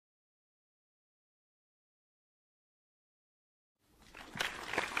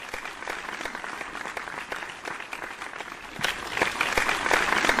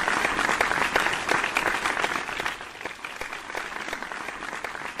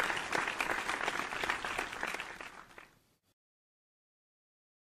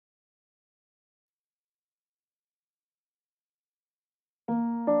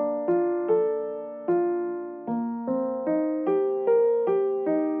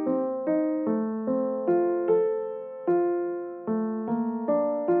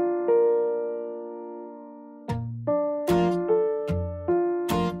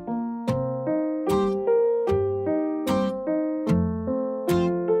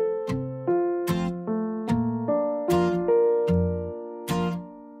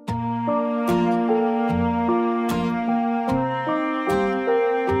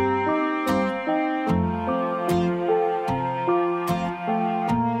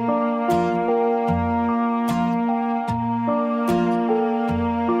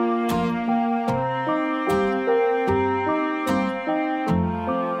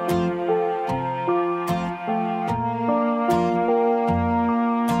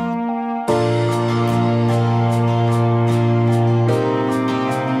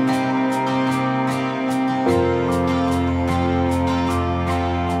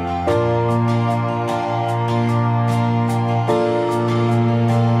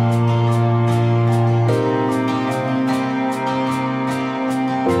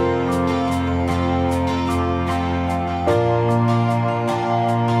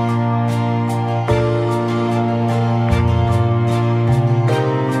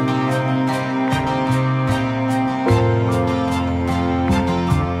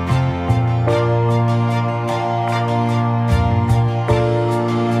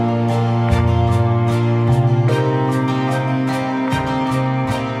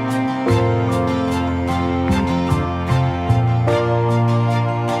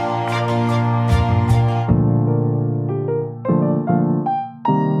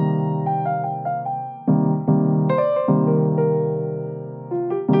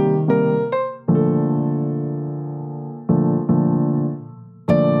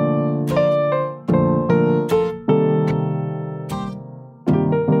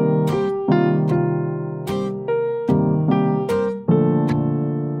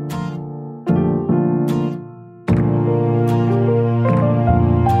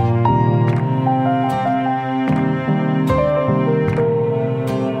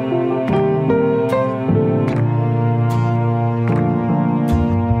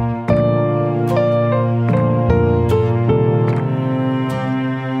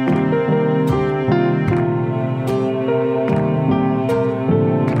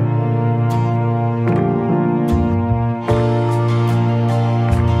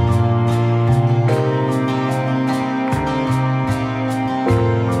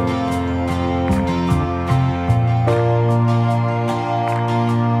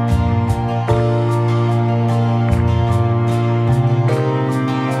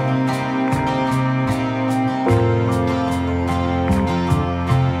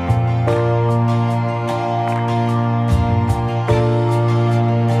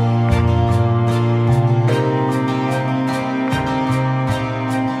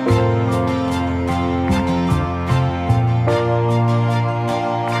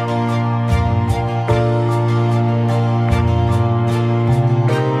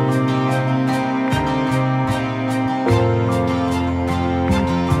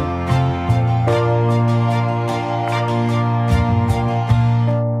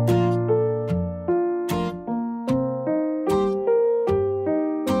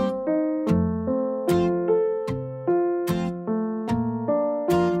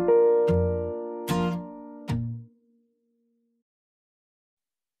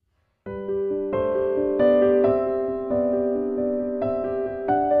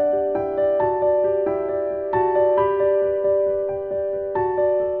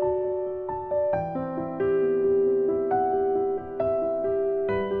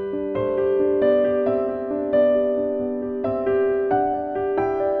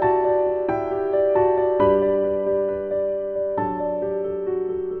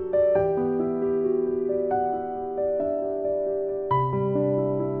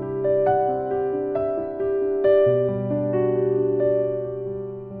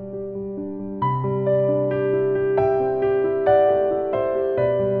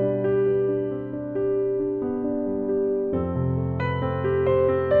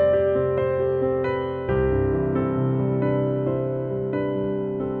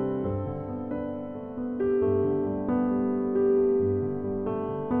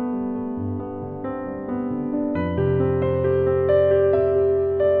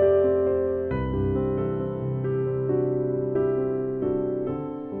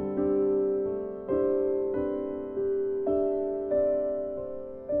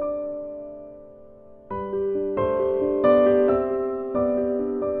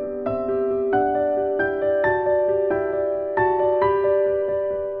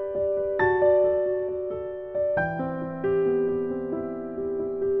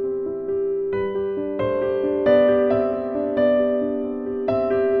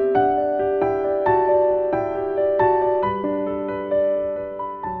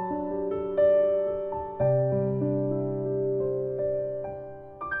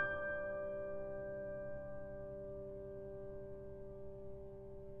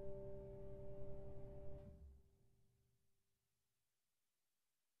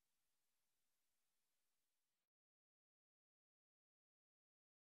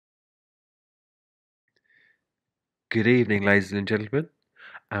Good evening, ladies and gentlemen,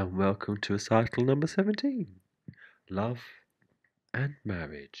 and welcome to recital number 17, Love and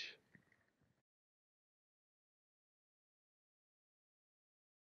Marriage.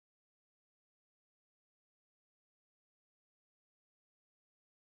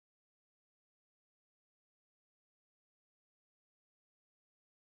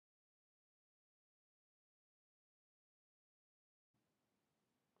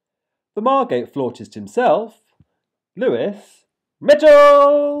 The Margate flautist himself, Lewis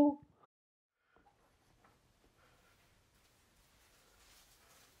Mitchell!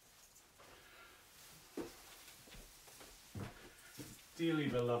 Dearly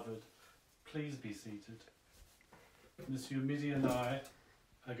beloved, please be seated. Monsieur Midi and I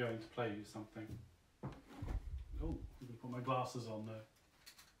are going to play you something. Oh, I'm going to put my glasses on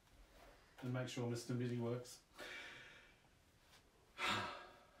though and make sure Mr. Midi works.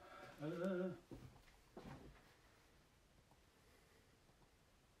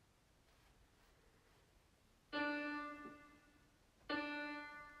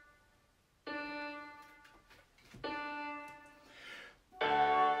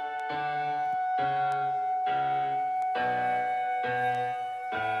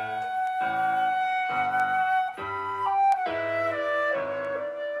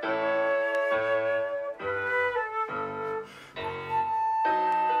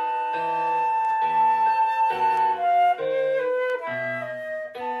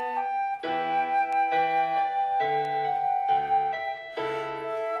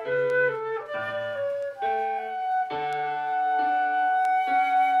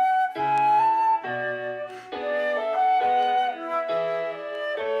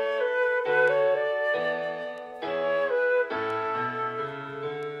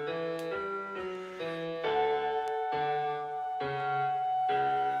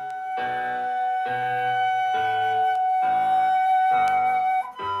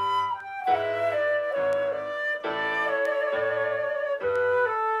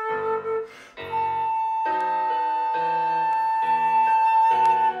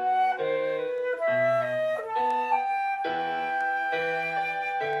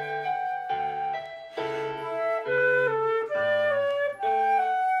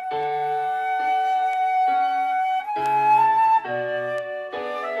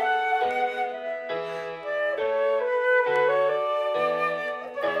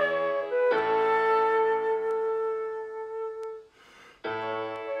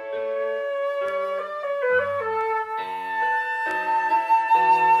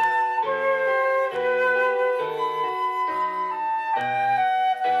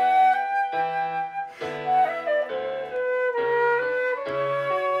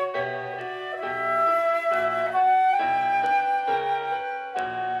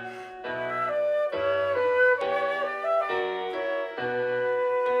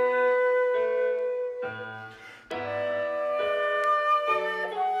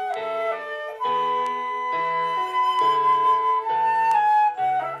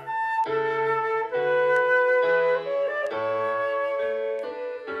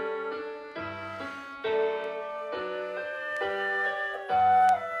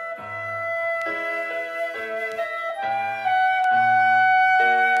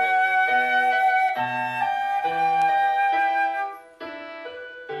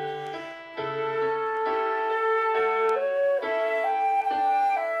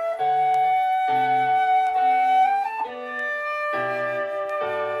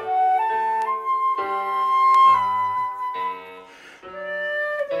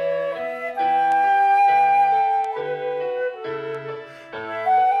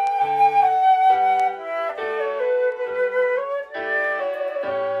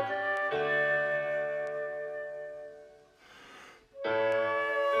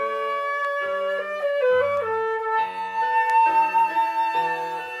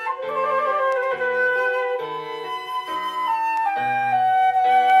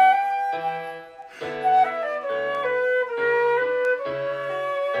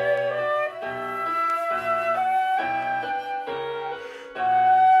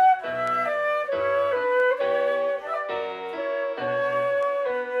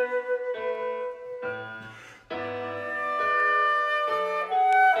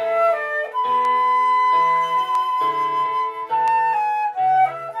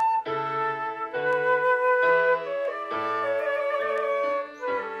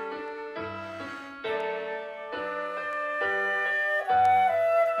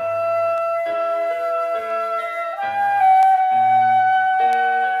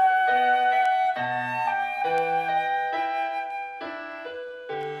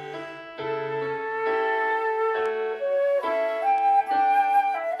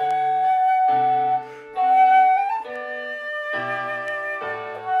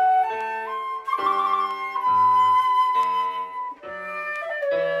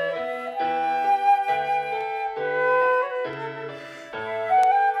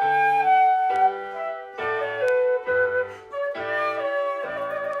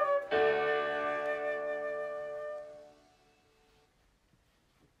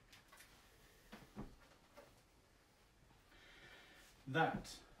 That,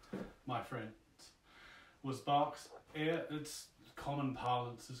 my friends, was Bach's air. It's common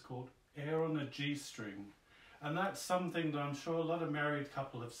parlance is called air on a G string, and that's something that I'm sure a lot of married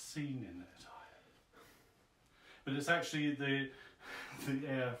couple have seen in their time. But it's actually the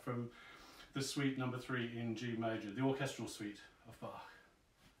air from the Suite Number 3 in G major, the orchestral suite of Bach,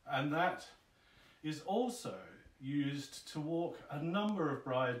 and that is also used to walk a number of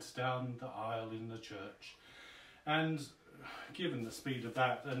brides down the aisle in the church. And given the speed of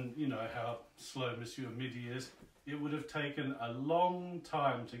that, and you know how slow Monsieur Midi is, it would have taken a long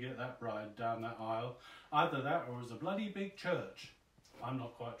time to get that bride down that aisle. Either that or it was a bloody big church. I'm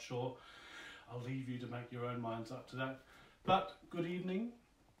not quite sure. I'll leave you to make your own minds up to that. But good evening.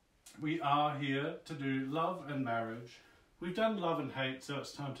 We are here to do love and marriage. We've done love and hate, so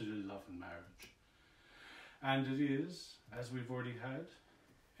it's time to do love and marriage. And it is, as we've already had,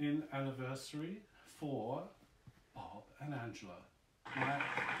 an anniversary for Bob and Angela.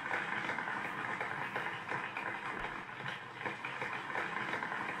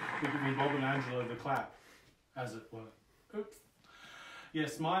 We're giving Bob and Angela the clap, as it were. Oops.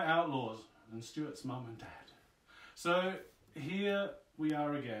 Yes, my outlaws and Stuart's mum and dad. So here we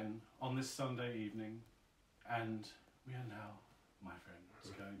are again on this Sunday evening, and we are now, my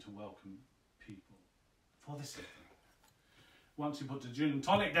friends, going to welcome people for this evening. Once you put the gin and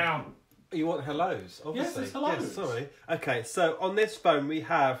tonic down. You want hellos, obviously. Yes, it's hellos. Yes, sorry. Okay, so on this phone we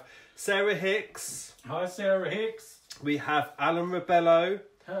have Sarah Hicks. Hi, Sarah Hicks. We have Alan Rebello.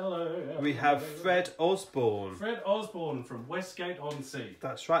 Hello. We have Fred Osborne. Fred Osborne from Westgate-on-Sea.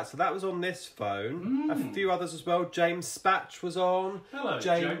 That's right, so that was on this phone. A few others as well. James Spatch was on. Hello,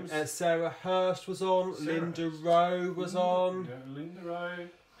 James. Sarah Hurst was on. Sarah Linda Hurst. Rowe was on. Yeah, Linda Rowe.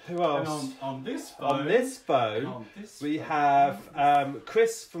 Who else? And on this phone... On this phone, we have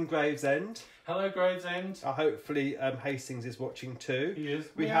Chris from Gravesend. Hello, Gravesend. Hopefully Hastings is watching too. He is.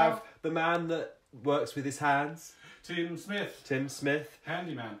 We have the man that works with his hands. Tim Smith. Tim Smith.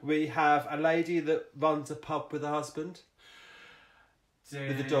 Handyman. We have a lady that runs a pub with her husband.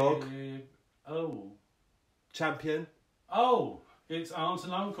 With a dog. Oh. Champion. Oh, it's Aunt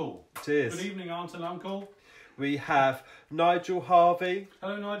and Uncle. It is. Good evening, Aunt and Uncle. We have Nigel Harvey.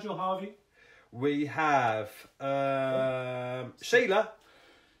 Hello, Nigel Harvey. We have Sheila.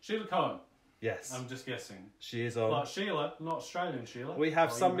 Sheila Cohen. Yes. I'm just guessing. She is on. Like Sheila, not Australian Sheila. We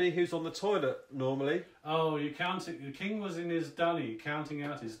have somebody who's on the toilet normally. Oh, you counting? The king was in his dunny, counting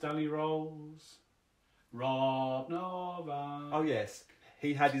out his dunny rolls. Rob Nova. Oh yes,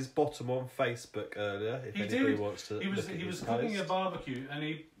 he had his bottom on Facebook earlier. If anybody wants to, He was cooking a barbecue and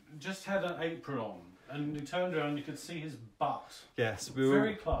he just had an apron on, and he turned around and you could see his butt. Yes, we were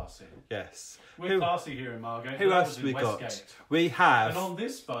very classy. Yes, we're classy here in Margate. Who else have we got? We have. And on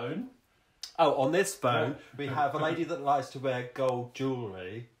this phone. Oh, on this phone, we have a lady that likes to wear gold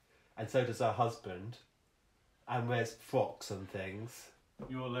jewellery, and so does her husband, and wears frocks and things.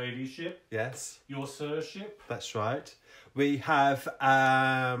 Your ladyship. Yes. Your sirship. That's right. We have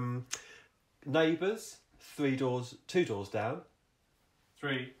neighbours, two doors down.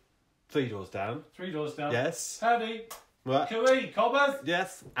 Three doors down. 3 doors down. Yes. Howdy. What? Cooey, cobbers.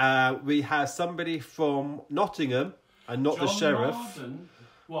 Yes. We have somebody from Nottingham, and not John the sheriff. Marden.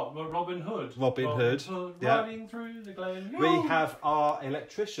 What? Robin Hood. Robin Hood. Yeah. Riding through the glen. We have our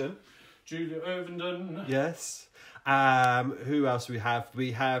electrician. Julia Irvington. Yes. Who else we have?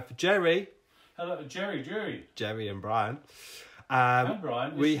 We have Jerry. Hello, Jerry. Jerry and Brian. And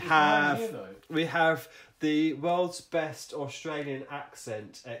Brian. We have Brian here, we have the world's best Australian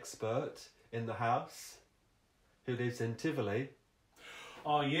accent expert in the house, who lives in Tivoli.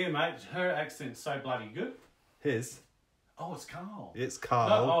 Oh yeah, mate. Her accent's so bloody good. His. Oh, it's Carl. It's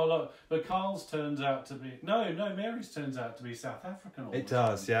Carl. No, look, but Carl's turns out to be Mary's turns out to be South African. It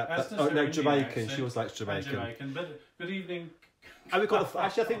does, yeah. Jamaican. She was like Jamaican. But good evening. And we've got I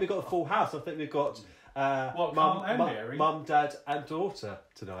think we've got a full house. I think we've got Carl and Mary, mum, dad, and daughter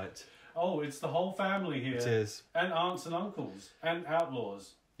tonight. Oh, it's the whole family here. It is. And aunts and uncles and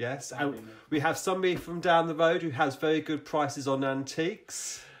outlaws. Yes, and we have somebody from down the road who has very good prices on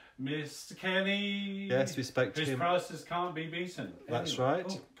antiques. Mr. Kenny. Yes, we spoke to him. His prices can't be beaten. That's anyway. right.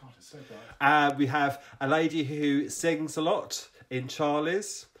 Oh, God, it's so bright. We have a lady who sings a lot in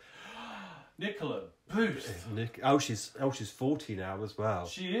Charlie's. Nicola Booth. She's 40 now as well.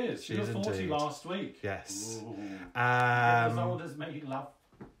 She is. She was 40 indeed. Last week. Yes. As old as me, love.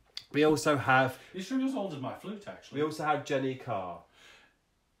 We also have... Is she as old as my flute, actually? We also have Jenny Carr.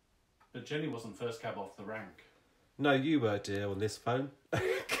 But Jenny wasn't first cab off the rank. No, you were, dear, on this phone.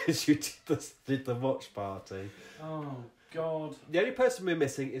 Because you did the watch party. Oh, God. The only person we're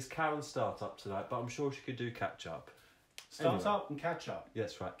missing is Karen Startup tonight, but I'm sure she could do catch-up. Start Anyway. up and catch up. Yeah,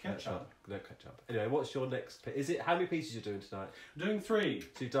 that's right. Catch up. No, catch up. Anyway, what's your next piece? Is it how many pieces you're doing tonight? Doing 3. So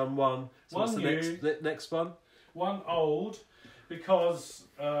you've done one. So One what's the new. next one? One old, because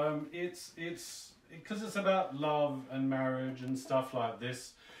it's about love and marriage and stuff like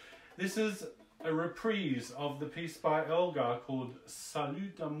this. This is a reprise of the piece by Elgar called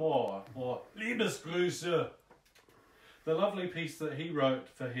Salut d'amour, or Liebesgrüße. The lovely piece that he wrote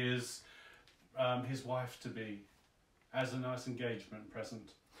for his wife-to-be as a nice engagement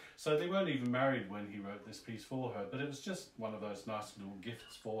present. So they weren't even married when he wrote this piece for her, but it was just one of those nice little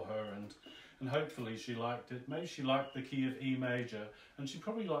gifts for her, and hopefully she liked it. Maybe she liked the key of E major, and she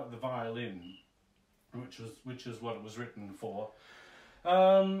probably liked the violin, which is what it was written for.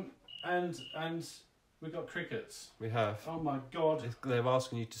 And we've got crickets. We have. Oh my God. They're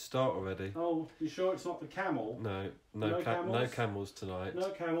asking you to start already. Oh, you sure it's not the camel? No camels? camels tonight. No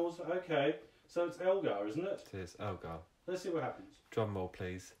camels. Okay, so it's Elgar, isn't it? It is Elgar. Let's see what happens. Drum roll,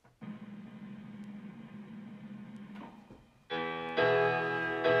 please.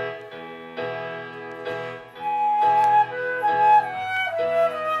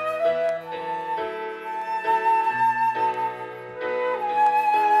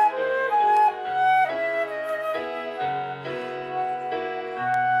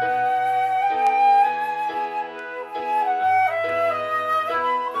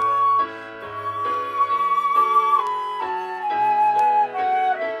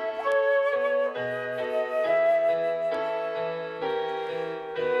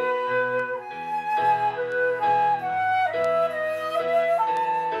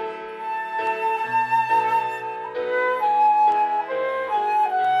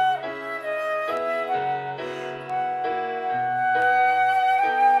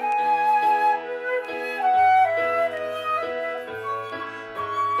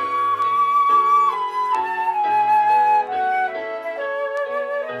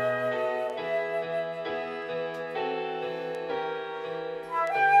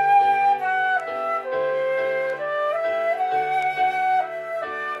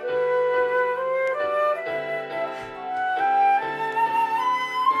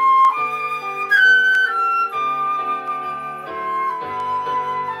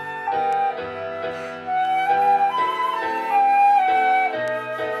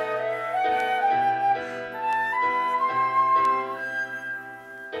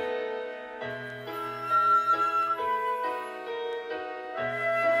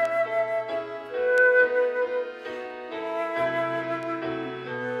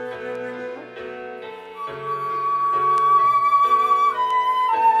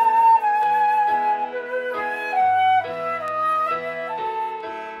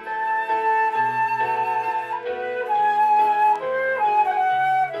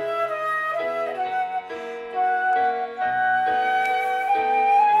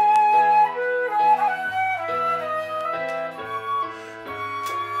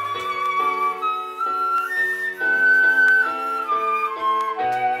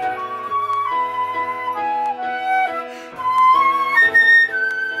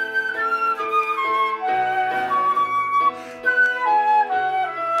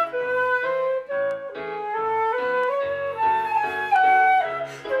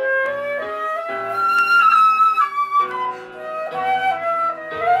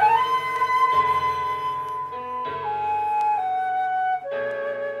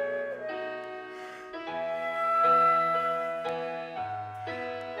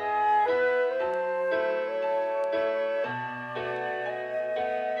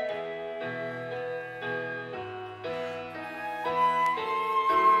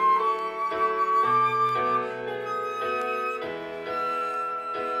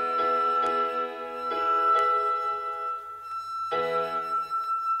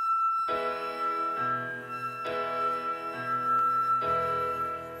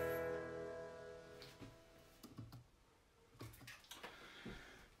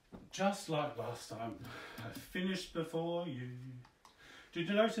 Just like last time, I finished before you. Did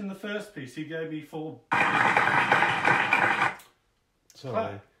you notice in the first piece he gave me 4... Sorry.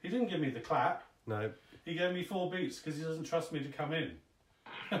 Clap. He didn't give me the clap. No. He gave me 4 beats because he doesn't trust me to come in.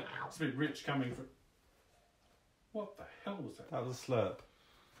 It's a bit rich coming from... What the hell was that? That was a slurp.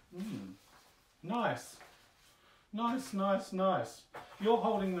 Nice. Nice. You're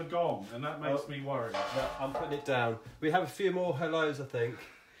holding the gong and that makes me worried. No, I'm putting it down. We have a few more hellos, I think.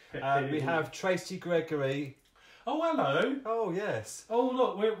 We have Tracy Gregory. Oh, hello. Oh, yes. Oh,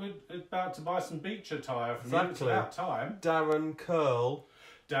 look, we're about to buy some beach attire from you. It's Exactly. about time. Darren Curl.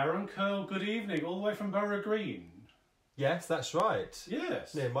 Darren Curl, good evening, all the way from Borough Green. Yes, that's right.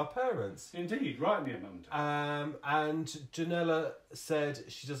 Yes. Near my parents. Indeed, right near Mum and Dad. And Janella said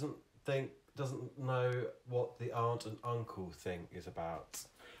she doesn't know what the aunt and uncle thing is about.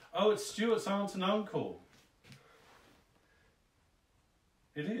 Oh, it's Stuart's aunt and uncle.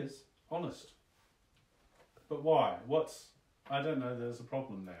 It is, honest. But why? I don't know, there's a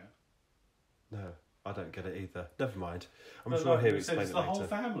problem there. No, I don't get it either. Never mind. I'm But sure like he'll we said, explain it's it the later. whole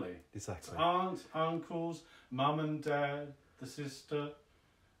family. Exactly. Aunts, uncles, mum and dad, the sister,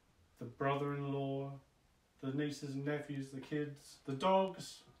 the brother-in-law, the nieces and nephews, the kids, the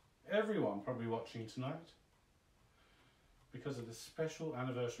dogs, everyone probably watching tonight. Because of this special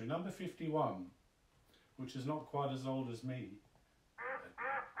anniversary, number 51, which is not quite as old as me.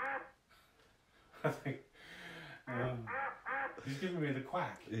 I think. He's giving me the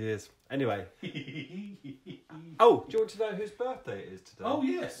quack. He is. Anyway. Oh, do you want to know whose birthday it is today? Oh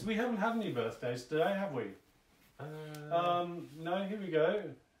yes, we haven't had any birthdays today, have we? No, here we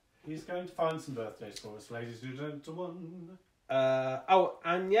go. He's going to find some birthdays for us, ladies and gentlemen.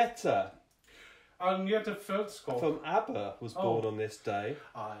 Agneta Agneta Feldskov. from ABBA was born on this day.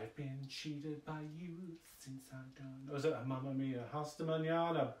 I've been cheated by you since I've gone. Was it a Mamma Mia? Hasta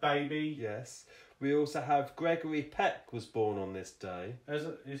mañana, baby. Yes. We also have Gregory Peck was born on this day.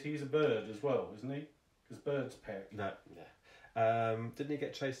 He's a bird as well, isn't he? Because birds peck. No. Yeah. Didn't he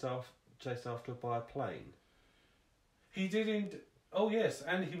get chased after by a plane? He didn't. Oh yes,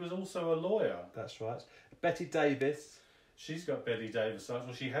 and he was also a lawyer. That's right. Betty Davis. She's got Betty Davis eyes.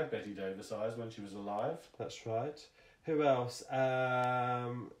 Well, she had Betty Davis eyes when she was alive. That's right. Who else?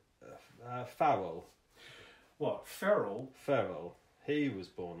 Farrell. What? Ferrell? Ferrell. He was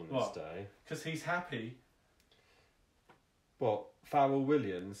born on this day. Because he's happy. What? Farrell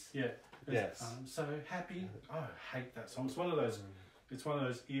Williams? Yeah. Yes. I'm so happy. Oh, I hate that song. It's one of those. It's one of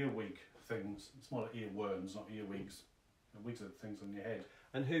those earwig things. It's more like earworms, not earwigs. The wigs are things on your head.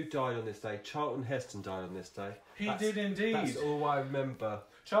 And who died on this day? Charlton Heston died on this day. He did indeed. That's all I remember.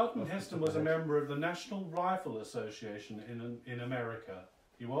 Charlton Heston was a member of the National Rifle Association in America.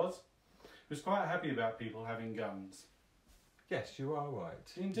 He was. He was quite happy about people having guns. Yes, you are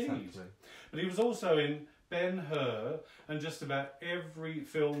right. Indeed. Exactly. But he was also in Ben-Hur and just about every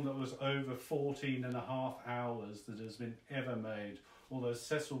film that was over 14 and a half hours that has been ever made. All those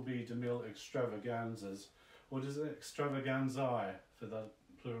Cecil B. DeMille extravaganzas. Or is it extravaganzae for the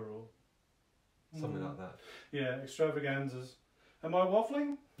plural? Something like that. Yeah, extravaganzas. Am I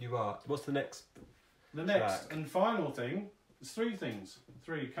waffling? You are. What's the next? The next and final thing is 3 things.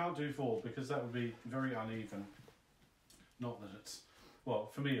 3, can't do 4 because that would be very uneven. Not that it's, well,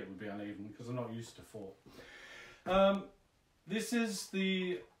 for me it would be uneven because I'm not used to 4. This is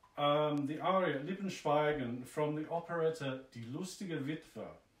the aria Lippenschweigen from the operetta Die lustige Witwe,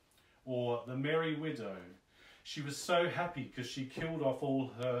 or The Merry Widow. She was so happy because she killed off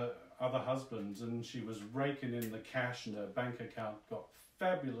all her other husbands and she was raking in the cash and her bank account got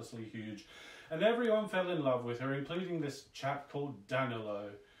fabulously huge. And everyone fell in love with her, including this chap called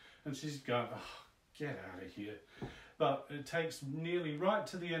Danilo. And she's going, oh, get out of here. But it takes nearly right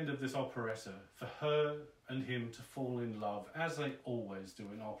to the end of this operetta for her and him to fall in love, as they always do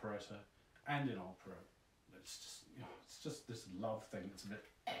in operetta and in opera. It's just this love thing. It's a bit...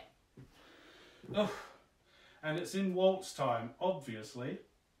 Oh. And it's in waltz time, obviously,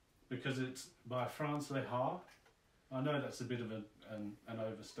 because it's by Franz Lehár. I know that's a bit of an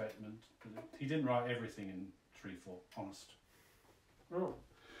overstatement, but he didn't write everything in 3/4, honest. Oh.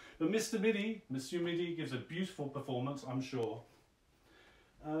 But Monsieur Midi gives a beautiful performance, I'm sure.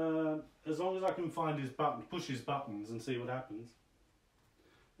 As long as I can find his button, push his buttons and see what happens.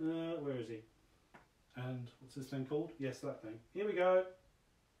 Where is he? And what's this thing called? Yes, that thing. Here we go.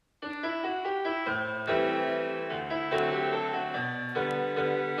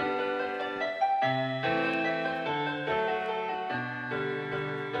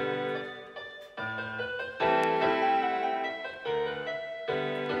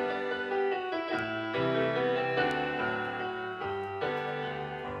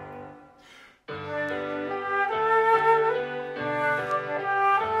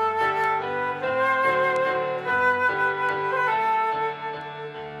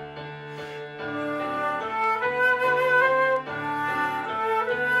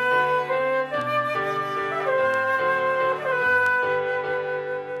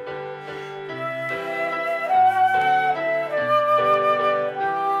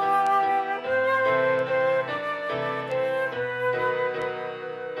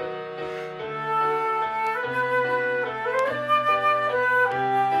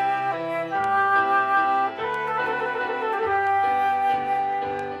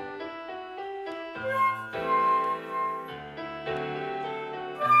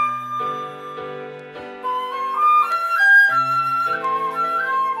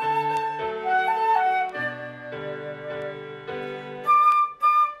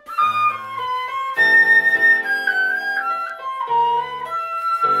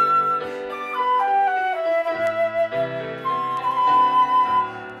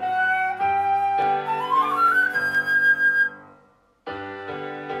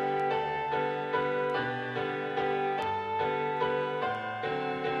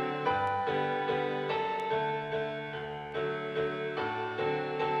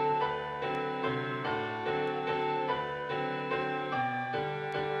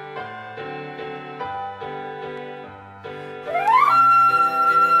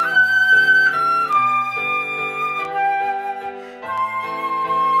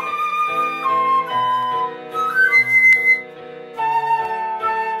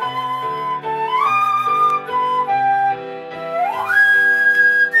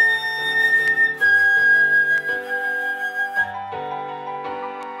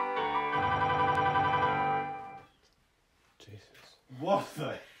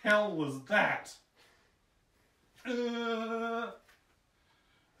 that? I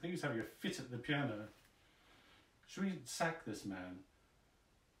think he's having a fit at the piano. Should we sack this man?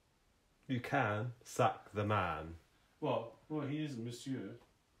 You can sack the man. Well, he is Monsieur,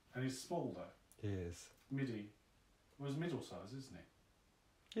 and he's small though. He is. Midi. Well, he's middle size, isn't he?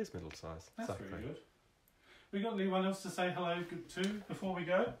 He is middle size. That's exactly. very good. We got anyone else to say hello to before we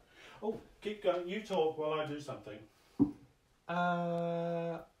go? Oh, keep going. You talk while I do something.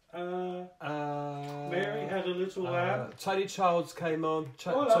 Mary had a little lamb. Tony Childs came on.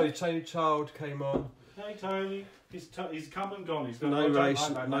 Tony Child came on. Hey Tony, he's come and gone. He's got No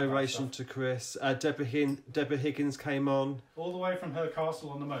relation to Chris. Deborah Higgins came on. all the way from her castle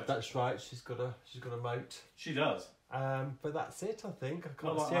on the moat. That's right. She's got a moat. She does. But that's it. I think I Not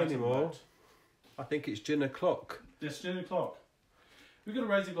can't like see I do anymore. moat. I think it's gin o'clock. It's 10 o'clock. We've got to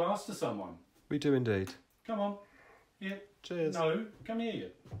raise a glass to someone. We do indeed. Come on. Yeah. Cheers. No, come here.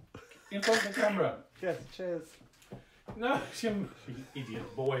 You. In front of the camera. Yes. Cheers. No, you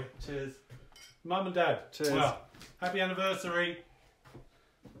idiot boy. Cheers. Mum and Dad. Cheers. Well, happy anniversary.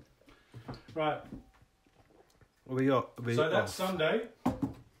 Right. So So that's Sunday,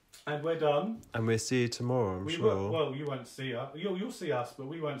 and we're done. And we'll see you tomorrow, I'm sure. Well, you won't see us. You'll see us, but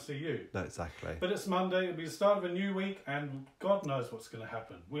we won't see you. No, exactly. But it's Monday. It'll be the start of a new week, and God knows what's going to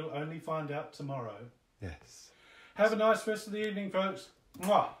happen. We'll only find out tomorrow. Yes. Have a nice rest of the evening, folks.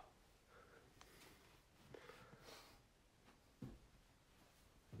 Mwah.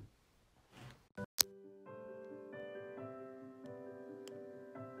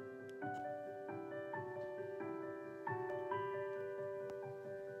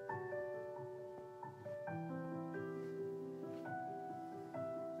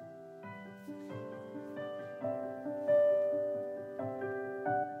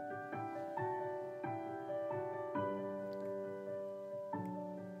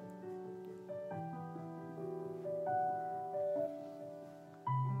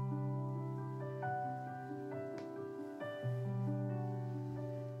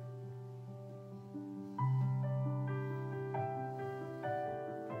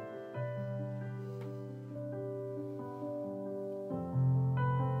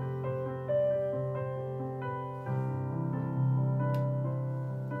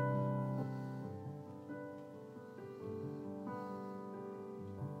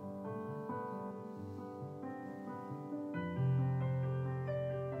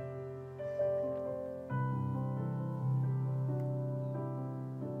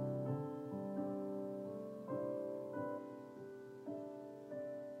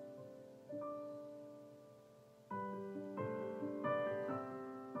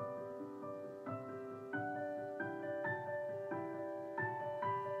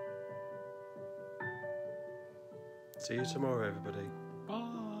 See you tomorrow, everybody.